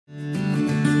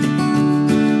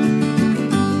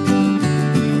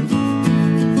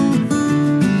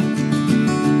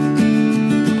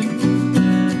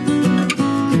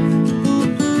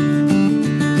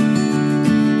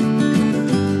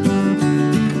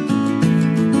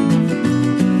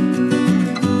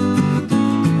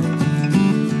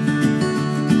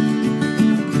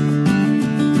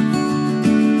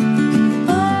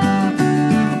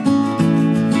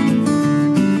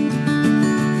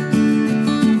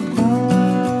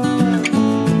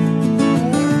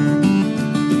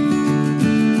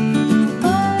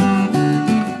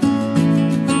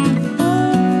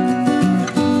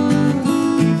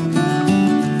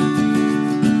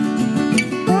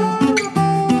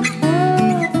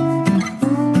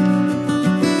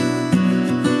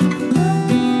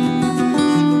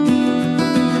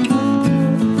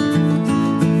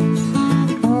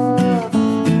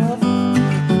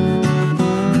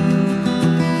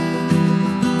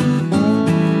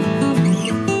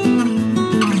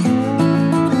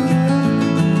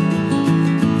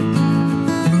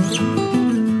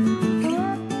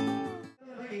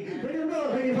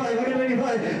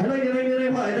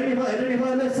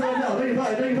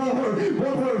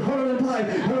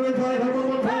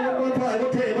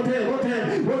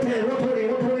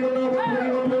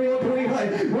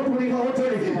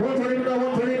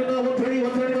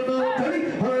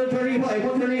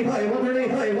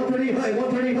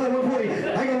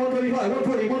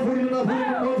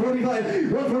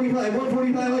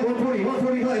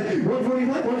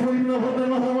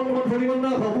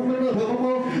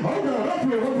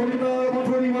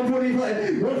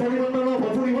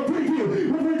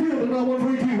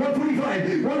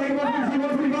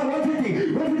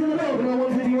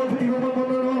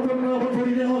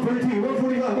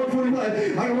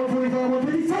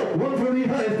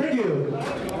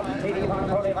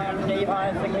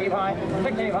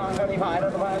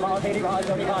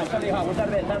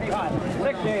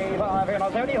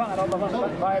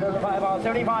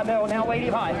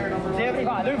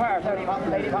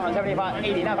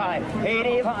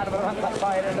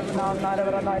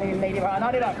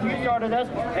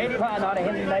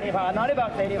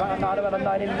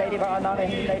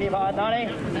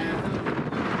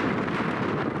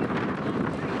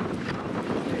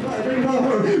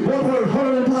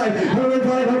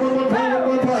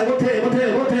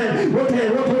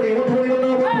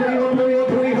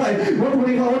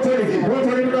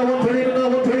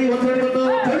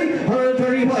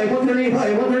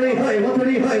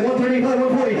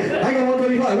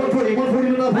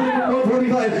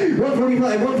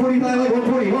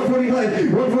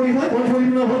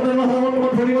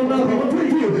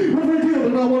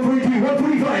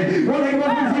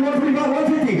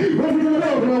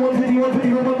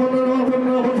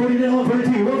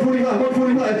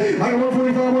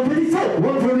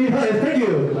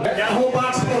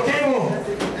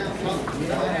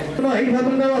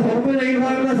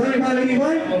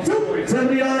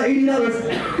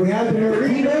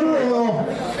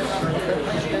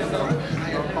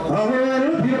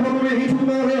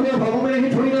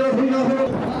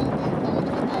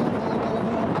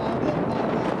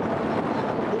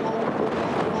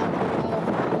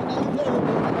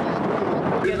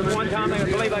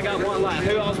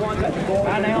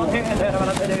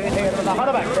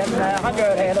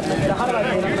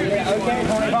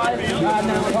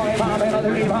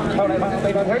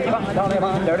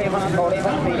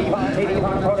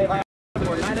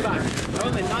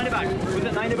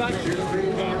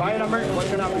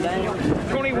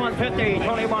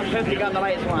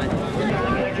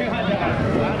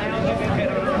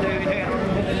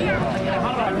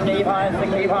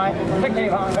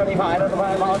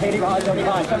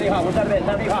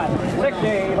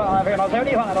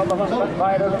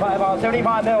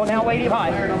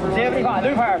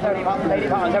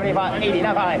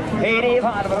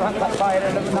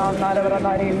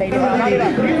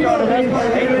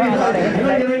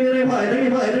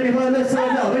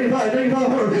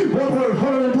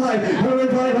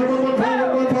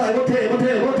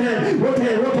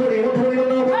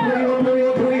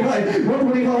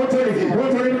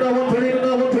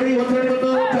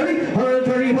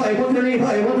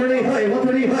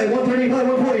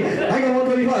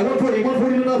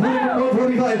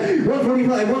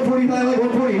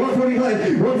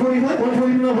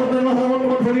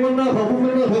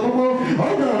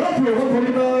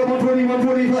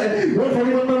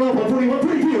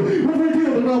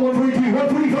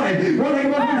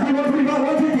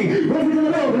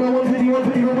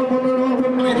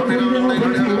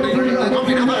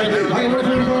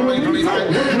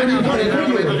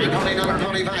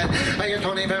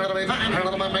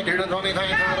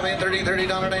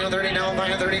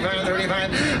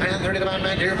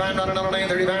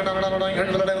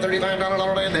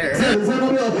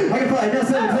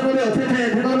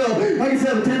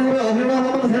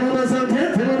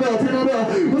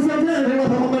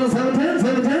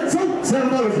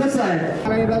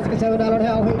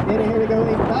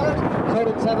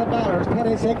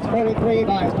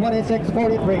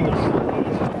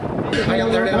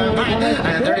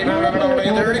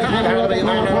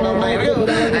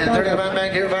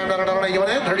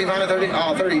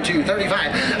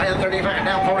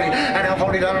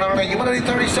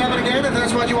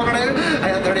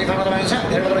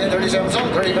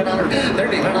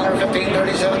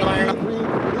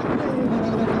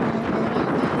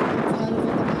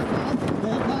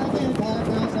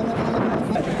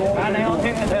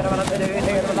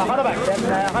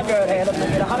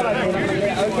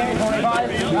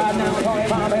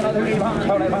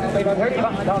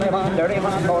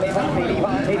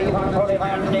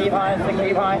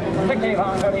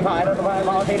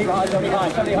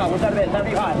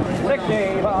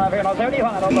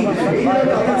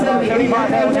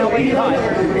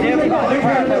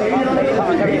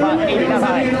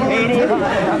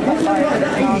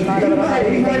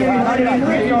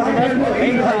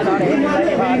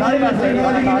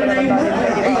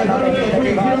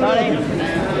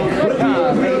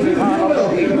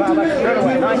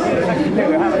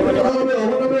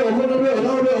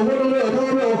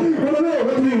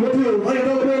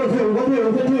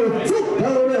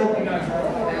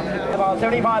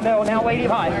$75 bill, now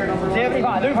 85,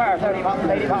 75, new fire, 75,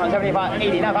 85, 75,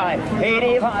 80, now 5,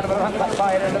 85,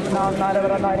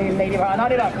 90, 85,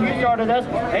 90 bucks, you started this,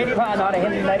 85, 90,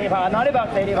 85, 90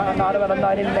 bucks, 85, 90,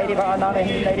 85, 90,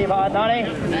 85,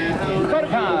 90, good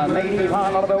time,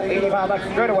 85, bill, 85 bucks,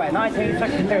 straight away,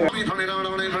 1962.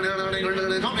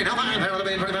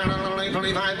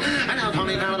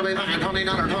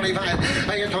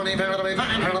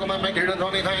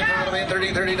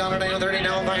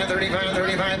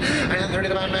 And 30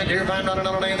 to buy back here,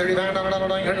 $5 day, $35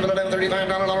 day,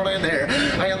 $35 day there.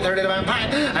 I am 30 to buy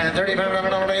 $5 and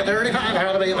 $35 day,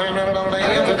 $35 day, $5 day.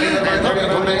 I am 50 to buy 30 $5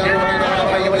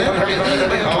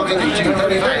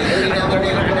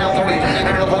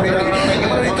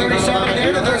 $37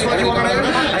 here, that's what you want to do.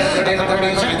 I am 30 to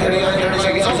 36, 39,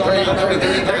 36, 30,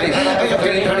 30, 30. I am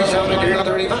 30, 37 here,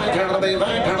 35, $5 day,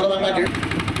 $5 back here.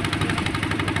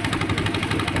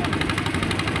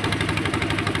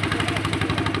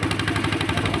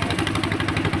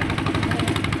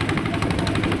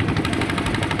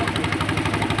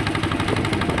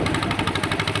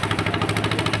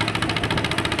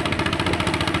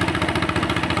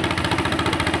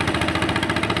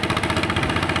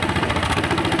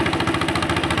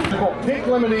 Pink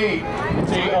lemonade.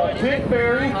 It's a pink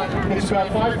berry. It's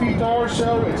about 5 feet tall or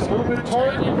so. It's a little bit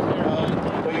tart.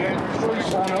 But you have your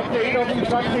choice on up to 8 of them. You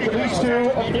try to take at least 2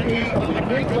 up to 8 of the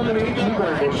pink lemonade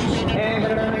blueberry bushes. And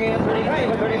put it down again,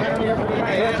 35, 35,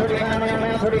 35,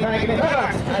 35, 35, give me $5.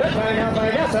 That's 5 now,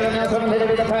 5 now, 7 now, 7,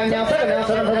 5 now, 7 now,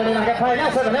 7, I got 5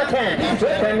 now, 7 now, 10,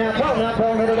 10 now, 12 now,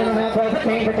 12, now 12,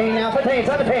 15, 15 now, 15,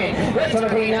 17,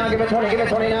 17 now, give it 20 now,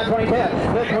 22, 22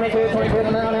 now, 22,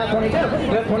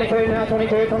 22 now,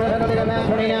 22, 20 now,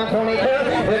 20 now,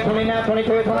 22, 20 now,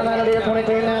 22, 29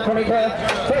 22 now, 22,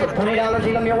 $20,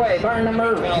 eat them your way, burn the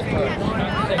move.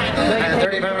 And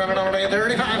 $35 day,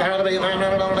 $35 day,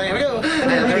 $5 day, here we go.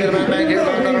 And 30 back here,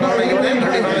 $5 day, go in,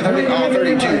 35, 30, oh,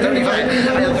 32, 35,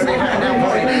 and 35, now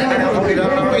 40, and now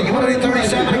 $40 day. You want to do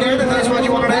 37 again, if that's what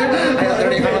you want to do? And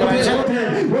 35 day, 7.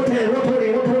 110,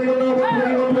 120, 120,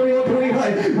 120, 125, 130,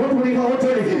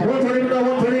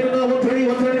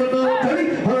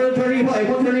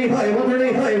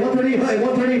 135, 135,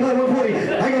 135,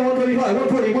 140. I got 135,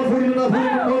 140, 140,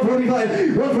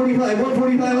 145, 145,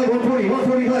 145, 140,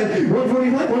 145,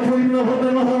 145,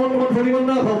 141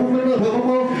 now, 140,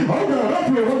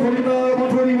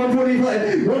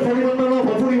 145, 141 now,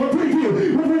 140,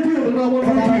 142, 142, now 143, 145, 145.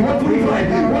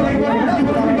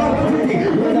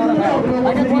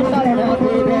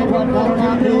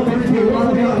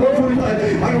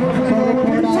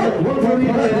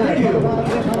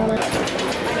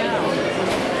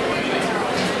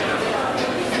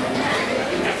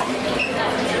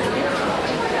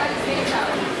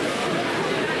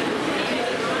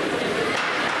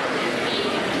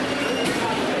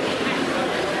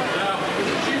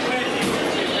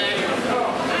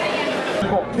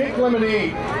 Pink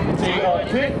lemonade. It's a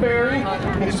pink berry.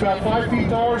 It's about 5 feet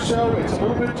tall or so. It's a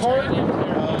little bit tart.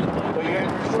 But you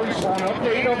have your choice on up to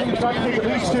 8 of them. You try to take at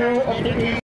least 2 up to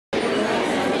 8.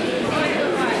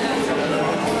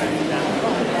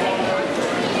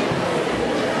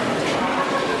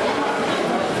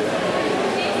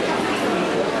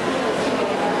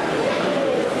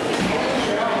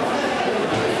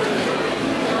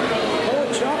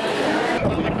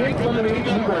 Pink lemonade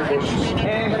blueberry bushes.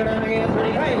 And put it down again,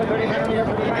 35, 35,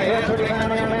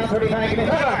 35, give me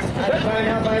 $5. That's 5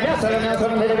 now, 5 now, 7 now,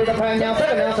 7, 5 now,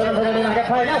 7 now, 7, I got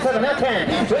 5 now, 7 now,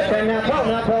 10, 10 now, 12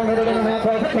 now, 12, now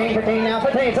 12, 15, 15 now,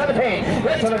 15, 17,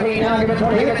 17 now, give it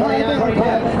 20 now, 22,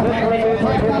 22,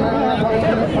 22 now,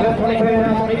 22, 22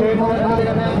 now, 22, 20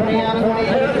 now, 20 now,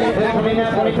 22, 22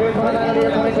 now, 22,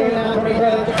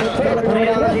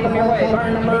 $20, eat them your way,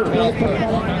 burn the move.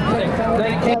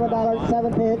 $7,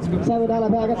 7 pits,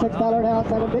 $7 bag, $6 now,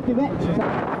 $7.50 mix.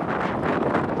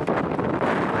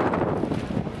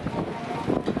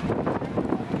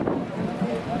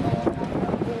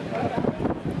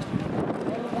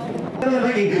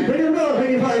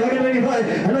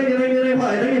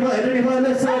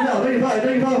 Let's sell now.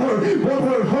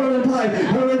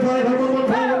 95,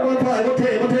 105, 105, 110,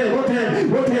 120,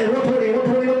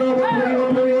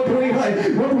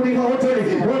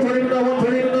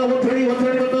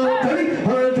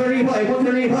 130,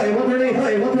 135,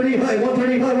 135, 135,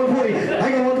 135, 140. I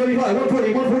got 135,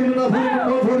 140, 140,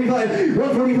 145,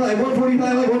 145,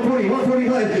 145, 145, 140,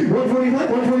 145,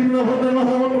 145, 140 now,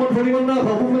 141 now,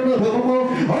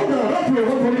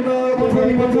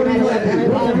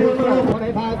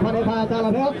 25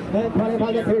 dollar bill, and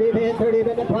 25 to 30 bid, 30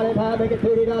 bid to 25, make it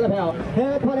 $30 bill,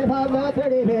 and 25 now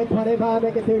 30 bid, 25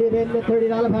 make it 30 bid, and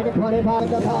 $30 packet, 25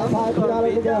 to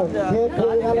 $5 to go, and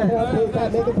 $30 bill, please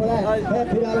make it for that, and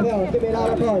 $2 bill, give me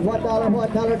 $1 for it, $1,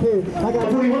 $2. I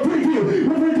got 142,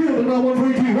 142, now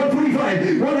 142,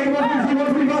 145, 145,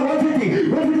 150,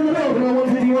 150 the bill, now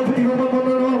 150, 150,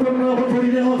 140,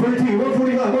 142,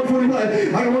 145,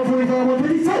 145, I got 145,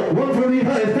 150, so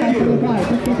 145, thank you.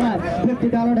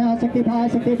 $50 now,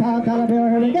 65, $65 bill,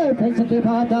 here we go, take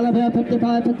 $65 bill,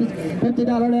 55,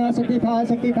 $50 now, 65,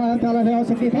 $65 bill,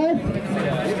 65.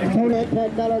 So that's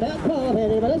 $10 now, 12,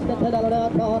 anybody's got $10 now,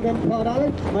 12, and $12.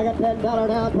 I got $10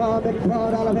 now, 12, and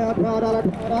 $12 bill, $12.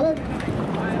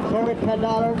 So it's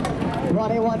 $10,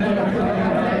 21.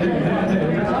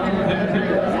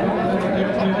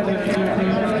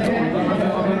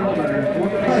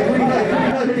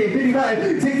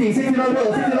 55, 60, $60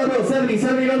 bill, $60 bill, 70,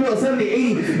 $70 bill, 70,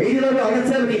 80, $80 bill, I got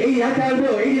 70, 80, I count a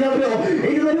bill, $80 bill,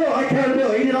 $80 bill, I count a bill,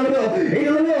 $80 bill,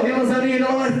 $80 bill, he wants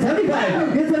 $78,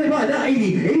 75, get 75, not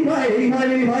 80, 85,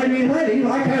 85, 85, 85,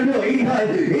 85, I count a bill, 85,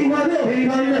 85 bill,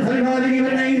 85, 75,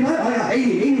 85, I got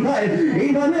 80, 85,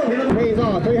 85 bill, Freeze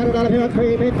on, $300 bill,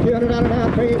 3 bid, $200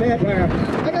 now, 3 bid, where?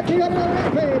 I got $200 now,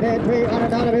 3 bid,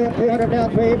 $300 bill, $300 now,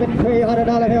 3 bid,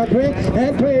 $300 bill, 3,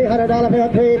 and $300 bill,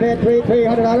 3 bid,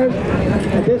 $300.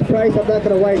 At this price, I'm not going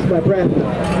to waste my breath.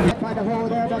 Try to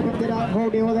hold there, about $50,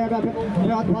 hold deal there, about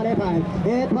 25.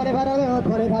 Yeah, $25,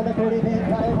 25 to 30, 25,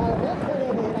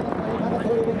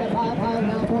 5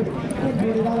 now, 40, $40,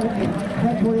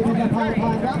 $40 to 5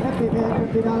 now, $50,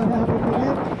 $50 now, 50,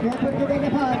 yeah, $50 to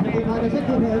 5, $55 to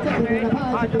 60, $60 to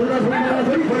 5,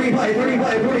 45,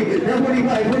 45, 40, now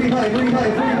 45, 45,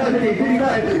 45, 45, 50,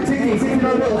 55, 60, $60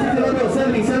 bill, $60 bill,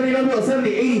 70, $70 bill, 70,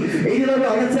 80, $80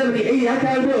 bill, I got 70, 80, I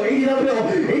count a bill, $80 bill,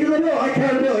 $80 bill, I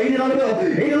count a bill, $80 bill,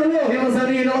 $80 bill, he wants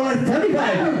 $78,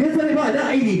 75, get 75,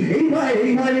 not 80, 85,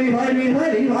 85, 85,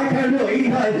 85, 85, I count a bill,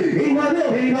 85, 85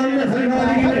 bill, 85, 75,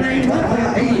 85, 85, I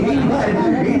got 80, 85, 85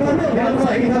 bill,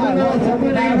 85 bill,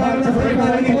 75,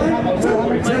 75, 85,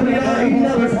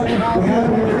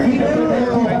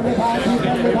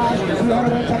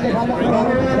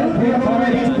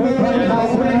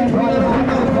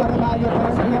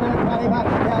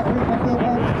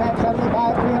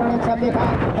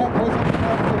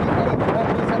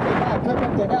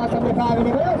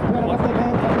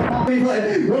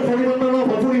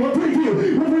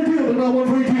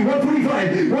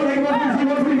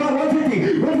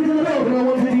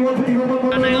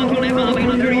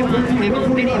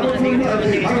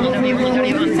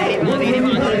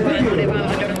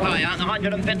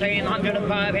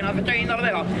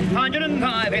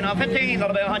 115,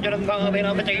 105,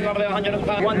 115,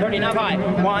 105, 115, 105,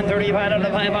 139,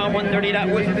 135, 130.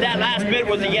 That last bid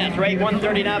was a yes, right?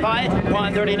 139,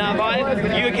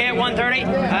 139, you can't 130,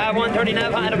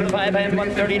 139, 105, and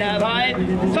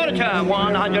 139, soda chum,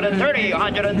 130,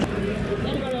 100.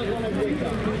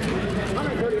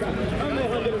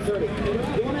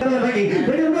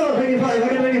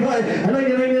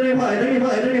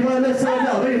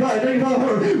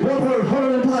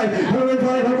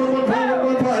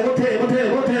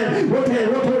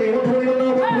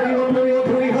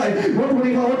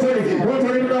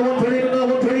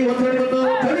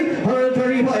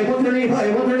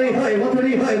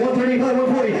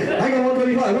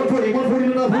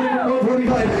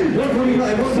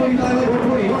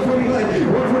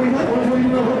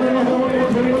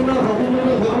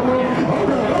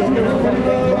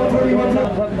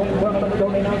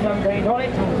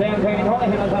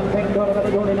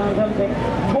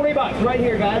 $20 right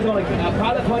here, guys, on a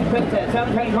pilot punch pit set.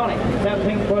 17 20.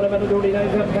 17 for the middle duty,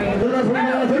 17.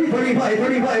 35,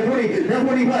 45, 40, now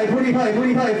 45, 45, 45,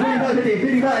 45, 50,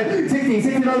 55, 60,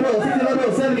 $60 bill, $60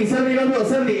 bill, 70, $70 bill,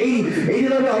 70, 80, $80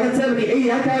 bill, I got 70,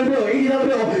 80, I count a bill, $80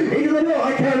 bill, $80 bill,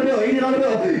 I count a bill, $80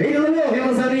 bill, $80 bill, he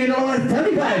wants $78,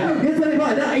 75, get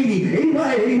 75, not 80,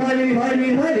 85, 85, 85,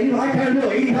 85, 85, I count a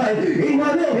bill, 85,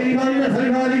 85 bill, 85,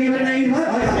 75, 85, 85,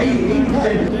 I got 80,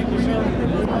 85.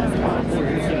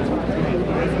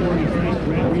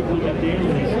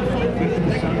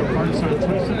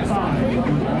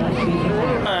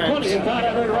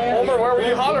 Homer, where were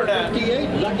you hollered at?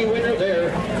 Lucky winner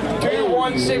there.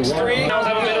 2163. Now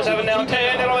 7 minutes, 7 down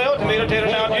 10. It'll help to meet a 10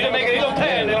 now. You didn't make it. It'll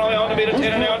 10. It'll help to meet a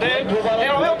 10 now 10.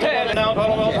 It'll help 10 and now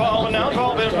 12, 12 and now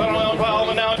 12. It'll 12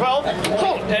 and now 12.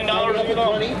 Sold $10.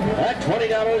 At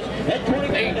 $20. At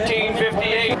 $20.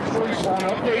 1858.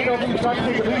 Update of them. You've got to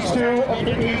take at least 2 of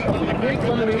the 8 of the pink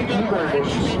lemonade blueberry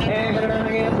bushes. And put it down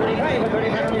again, 35,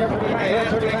 35,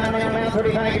 35 now,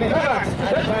 35, give me $5.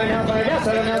 That's 5 now, 5 now,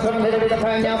 7 now, 7, hit it with a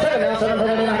 5 now, 7 now, 7,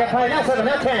 hit it, I got 5 now, 7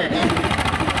 now, 10.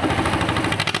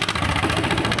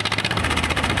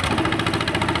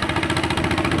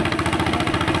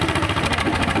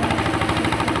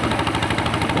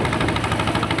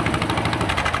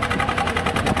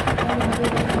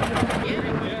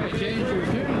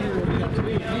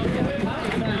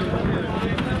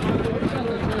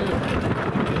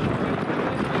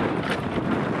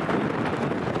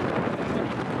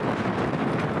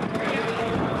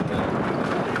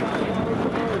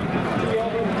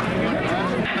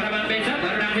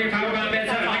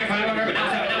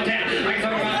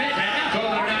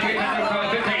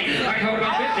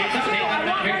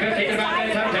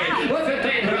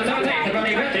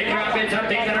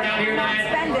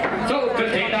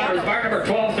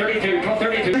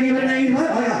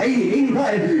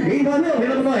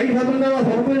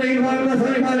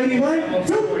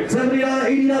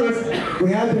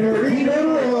 We have to read it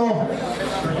all.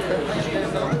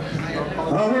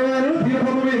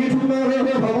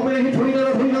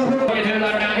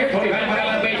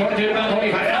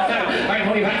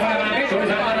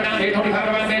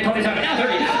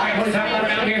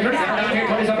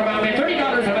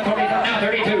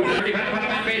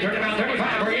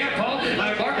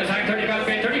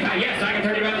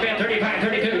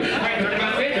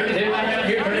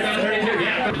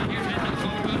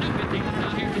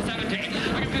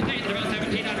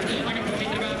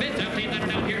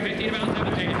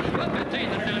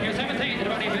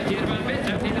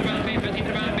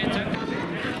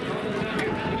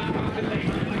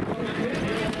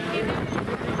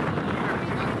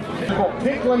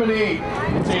 Pink lemonade.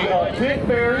 It's a pink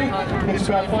berry. It's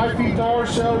about 5 feet tall or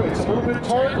so. It's a little bit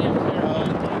tart.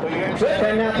 Good,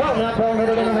 10 now, 12 now, 12, hit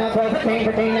it in now, 12, 15,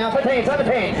 15 now, 15,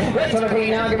 17. Good, 17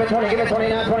 now, give it 20 now,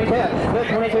 22. Good,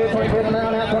 22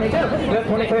 now, 22. Good,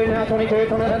 22 now, 22,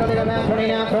 20 now, 20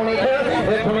 now, 22.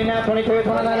 Good, 20 now, 22,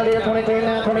 20 now, 22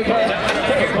 now, 22.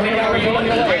 Good, 20 now, we're going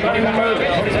your way, 20 now,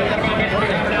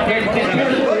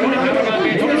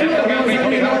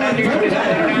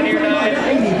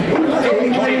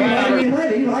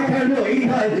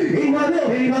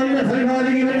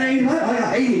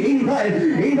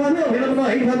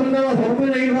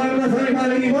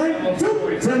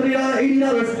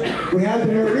 $80. We have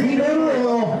to read it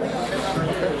all.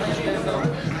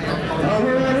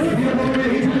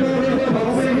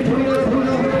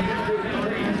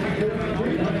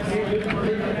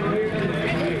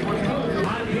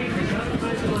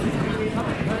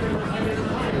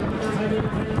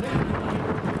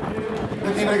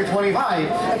 Make it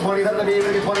 25. 20, that'll be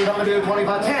 20, that'll be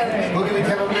 25, 10. We'll give you 10,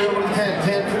 that'll be 10,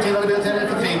 10, 15, that'll be 10, and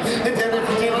 15. And 10, and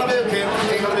 15, that'll be 10,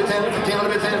 15, that'll be 10, 15,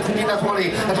 that'll be 10, 15, that's 20,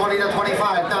 that's 20, that's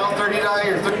 25. Now 30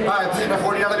 here, 35, now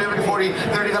 40, that'll be 40,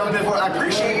 30, that'll be 40. I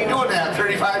appreciate you doing that.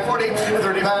 35, 40, and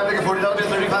 35, make it 40, that'll be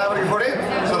 35, make it 40.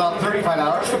 So about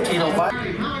 $35, $15.05.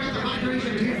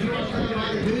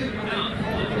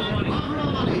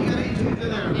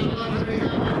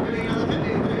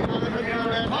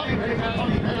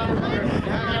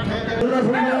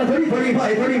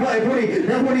 $35, $40,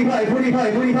 now $45, $45,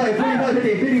 $45, $45,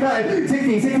 $55,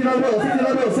 $60, $60 bill,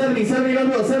 $70, $70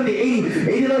 $70, $80,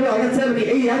 $80 bill. I got $70,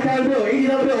 $80, I got a bill,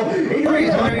 $80 bill, $80.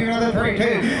 Another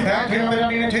 32. Back to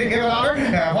 $2 give a dollar.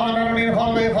 And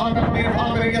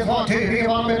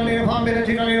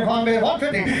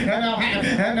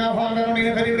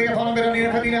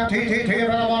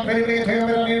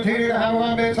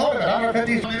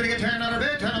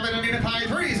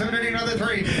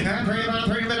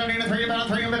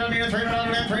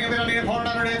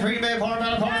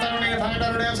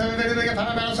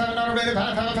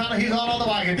now he's all on the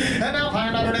wagon. And now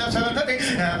 $5 down, $7.50.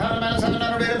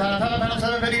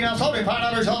 $7.50 now. Sold it.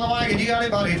 $5 on the wagon. You got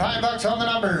it, buddy. $5 on the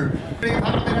number. $3,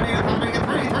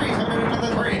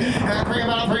 another 3. And $3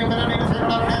 about $3,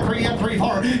 and 3 and 3,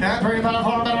 4. And $3 about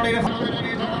 $4, about $8,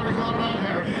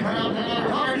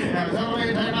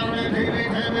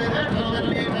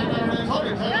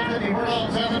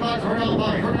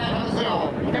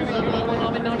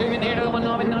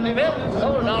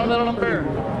 number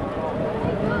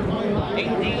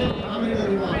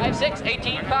 18, 6,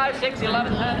 18, 5, 6,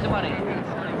 11 times the money.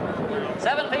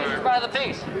 7 pieces by the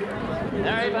piece.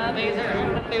 There, $5 pieces.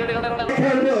 $80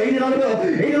 bill, $80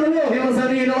 bill. He wants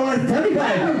 $78,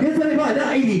 75. Get 75,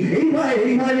 not 80. 85,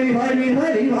 85, 85,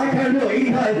 85. I can't do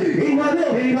 85. $85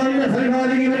 bill, 85,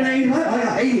 75, 85. I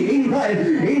got 80, 85.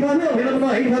 85 mil, hit number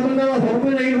 5, 85 mil now, 2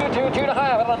 and a half, 2 and a half, 2 and a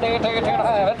half, 3 and a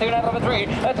half, 3 and a half, 3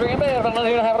 and a half, 3 and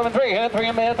a half, 3 and a half,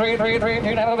 2 and a half, 3 and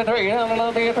a half, 3 and a half, 2 and a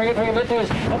half, 3 and a half, 3 and a half, 2 and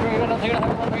a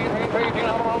half, 3 and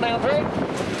a half, down 3.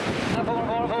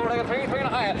 3 and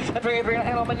a half, 3 and a half, 3 and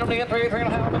a half, 3 and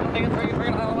a half, 3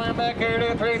 and a half, line back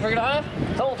here, 3 and a half.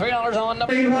 Sold $3 on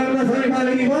number. 85, 75,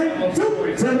 85,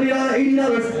 $70,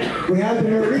 $80. We have to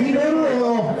read it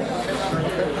all.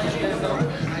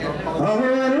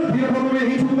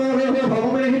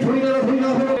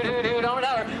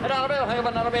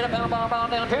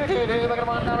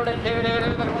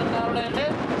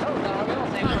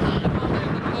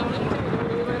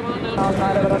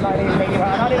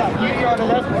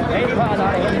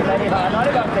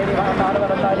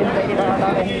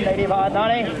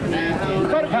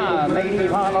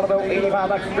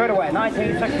 $85 straight away.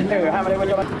 1962. How many would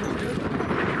you like?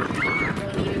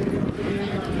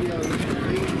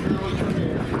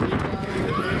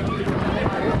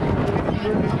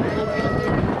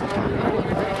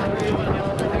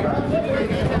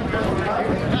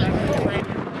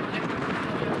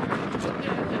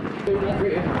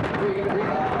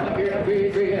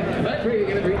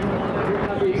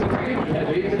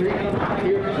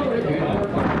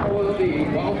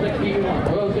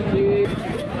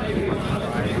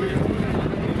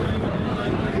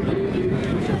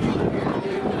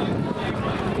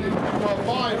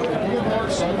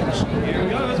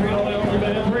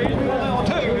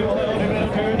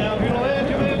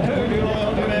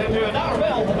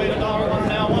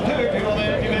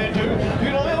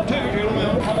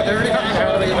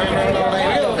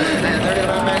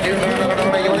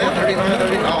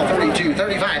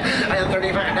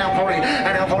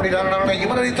 You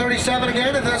want to do 37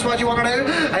 again if that's what you want to do?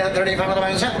 And 35 on the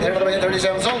line,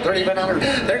 37 sold, $35,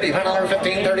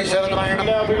 $15, 37 the line.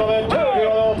 Now, people at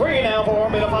 2, 3 now, 4,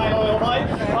 bit of 5,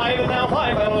 5 and now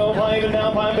 5, 5 and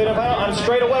now 5, bit of 5. I'm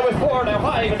straight away with 4 now,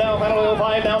 5 and now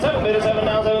 5 now 7, bit of 7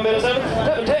 now, 7 bit of 7,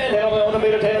 7, 10, now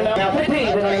bit of 10 now. Now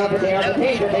 15,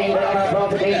 15, 15,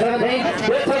 12, 15, 17,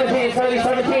 17,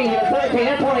 17, 13,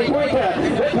 and 20, 22,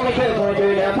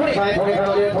 22, now 25,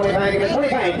 25, 25, give it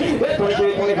 25,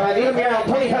 22, 25, even now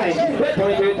 25,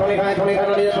 22, 25,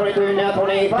 25, 22, now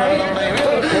 25. And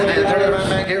 35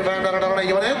 back here, $5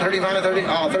 you want in, 35, 30,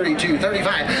 oh, 32,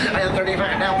 35, and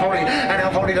 35, now 40, and now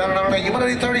 $40, you want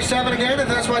to do 37 again if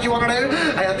that's what you want to do?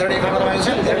 And 35 on the line,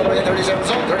 37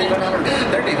 sold, $35,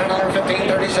 $15,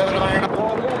 37 the line.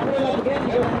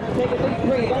 Take it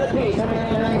 3, about a piece.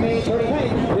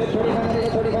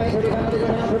 35,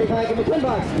 35, give me $10.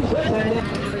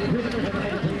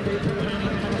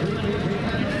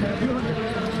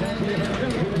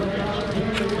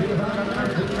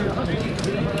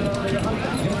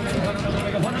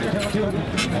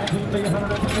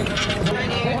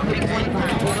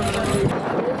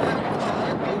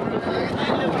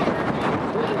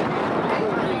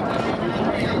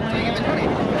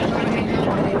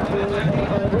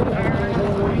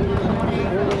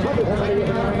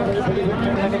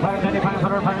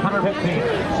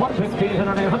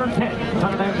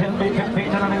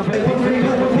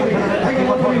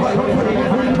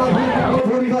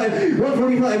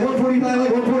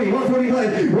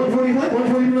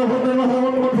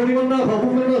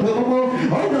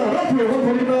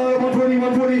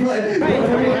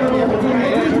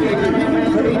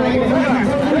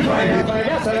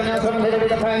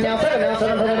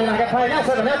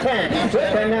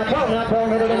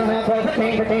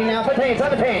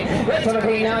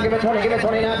 Now give it 20, give it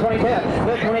 20, now 22,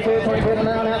 22, 22,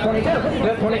 now 22,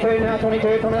 22, now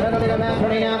 22, 20, now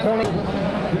 20, now 20.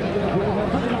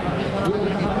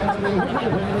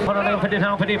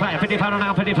 55, 55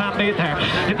 now, 55 beat there.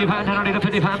 55 to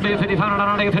 55 beat, 55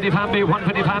 to 55 beat,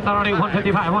 155 to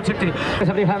 155, 160,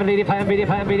 75, 85,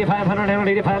 85, 85,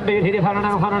 185 beat, 85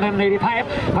 now, 185,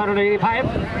 185,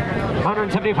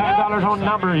 $175 on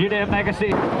number. You didn't make a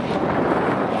seat.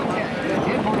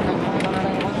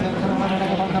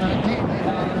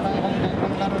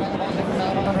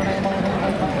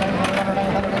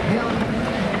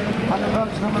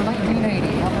 Number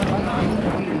 1980.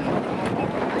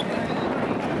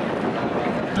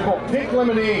 Pink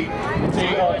lemonade. It's a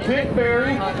pink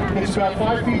berry. It's about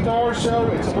 5 feet tall or so.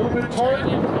 It's a little bit tart.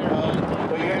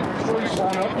 But you have your choice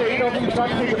on up to 8 of them. Try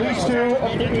to take at least 2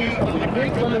 up to 8 of the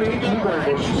pink lemonade blueberry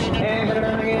bushes. And put it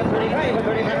on again, 35,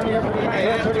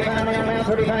 35, 35 now,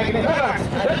 35, give me $5.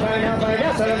 That's 5 now, 5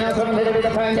 now, 7 now, 7, little bit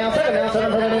of 5 now, 7 now,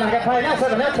 7, little bit, I got 5 now,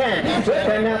 7 now, 10,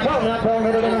 10 now, 12 now, 12,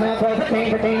 little bit now, 12,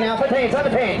 15, 15 now, 15,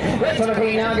 17,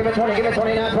 17 now, give it 20 now,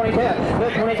 22,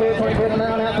 22, 22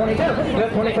 now,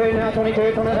 22, 22 now, now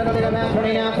 22, 20 now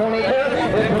 20 now 22,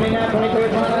 20 now 22,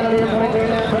 20 now 22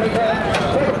 now 22.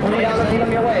 $20, keep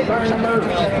them your way. Burn the nerves.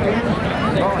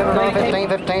 15,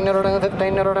 15, 15, 17,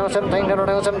 17,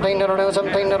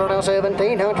 17,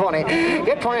 17, 20.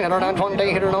 Get 20, 20, 17,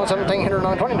 20, 17,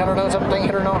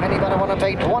 anybody want to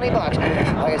pay $20?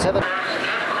 I get 7.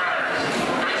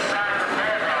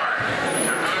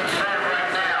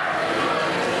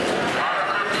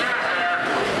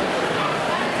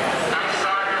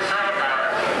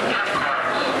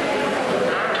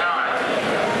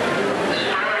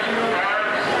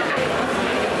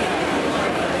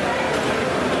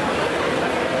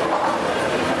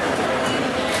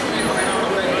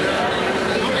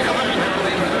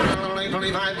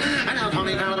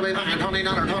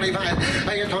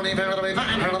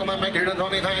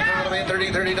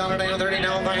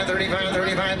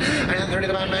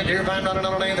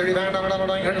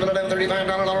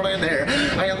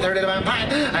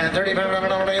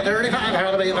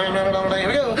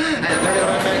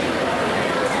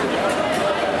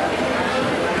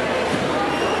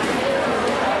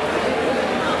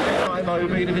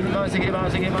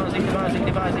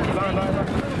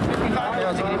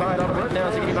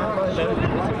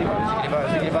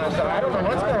 I don't know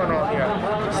what's going on here.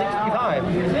 65,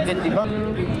 55.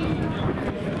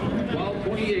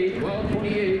 1228,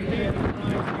 1228.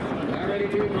 Now ready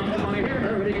to run the money here.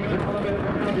 Ready to get all of it.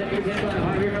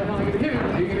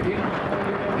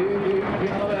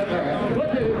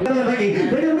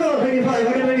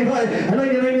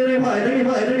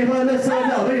 Let's sell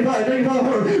now. 95, 95,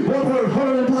 105,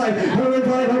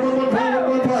 105,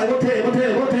 105, 110,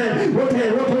 110,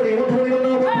 120, 120,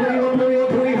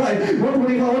 125,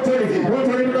 125, 130, 130,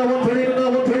 130,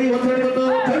 130,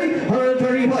 135,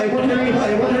 135,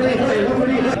 135, 135.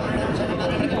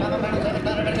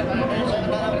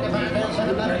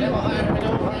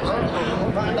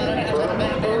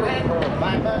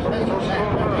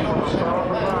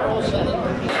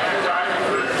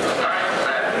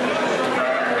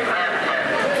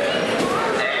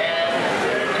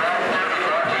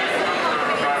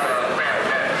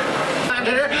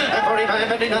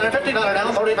 $50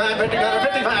 down, 45, $50,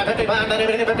 55, 55,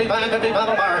 55,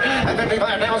 55 bar, and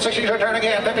 55 down, 60 return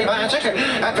again, 55, 60,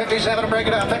 at 57 break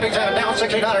it up, 57 down,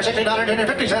 $60, $60 dinner,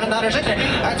 $57, 60,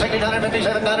 at $60,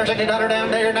 $57, $60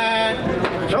 down there,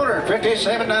 9, shoulder,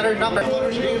 $57 number.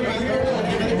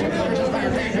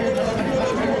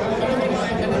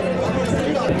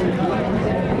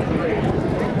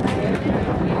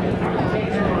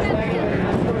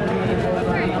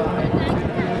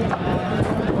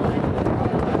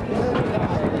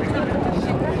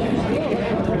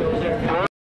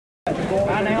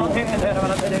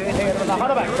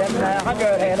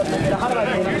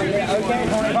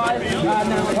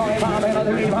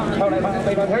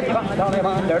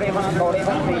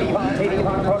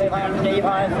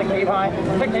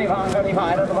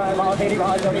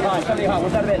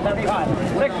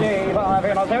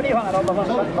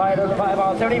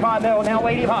 Now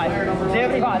 85,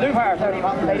 75, loop fire,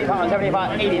 75, 85,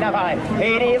 75, 85,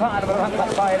 85,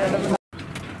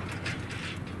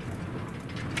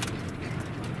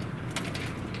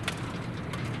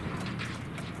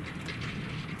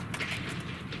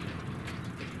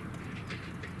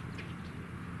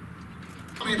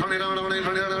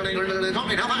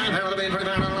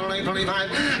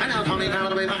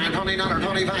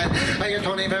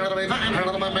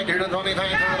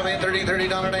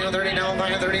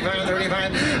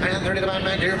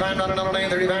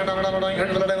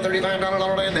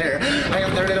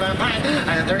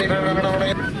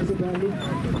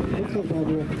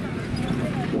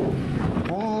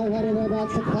 about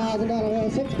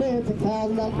 $6,000, $6 bids,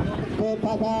 $6,000, bid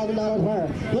 $5,000 for.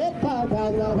 Bid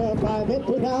 $5,000 for 5, bid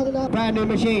 $2,000. Brand new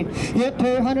machine. Hit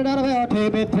 $200 for 2,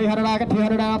 bid $300, I get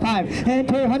 $200 5. And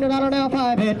 $200 now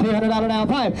 5, hit $200 now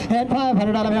 5. And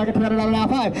 $500 I get $200 now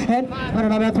 5. And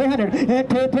 $500 300. Hit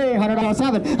 $300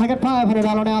 7. I get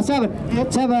 $500 now 7. Hit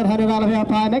 $700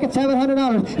 for 5, make it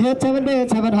 $700. Hit 7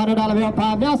 bids, $700 for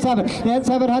 5, now 7. And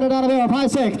 $700 for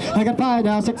 5, 6. I get 5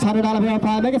 now, $600 for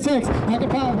 5, make it 6. I get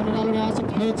 $500 now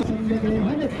 6. Hit 600.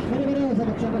 Anybody else? I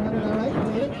get $700 right?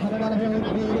 $100 here,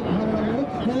 $100 here,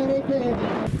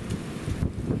 $100 here.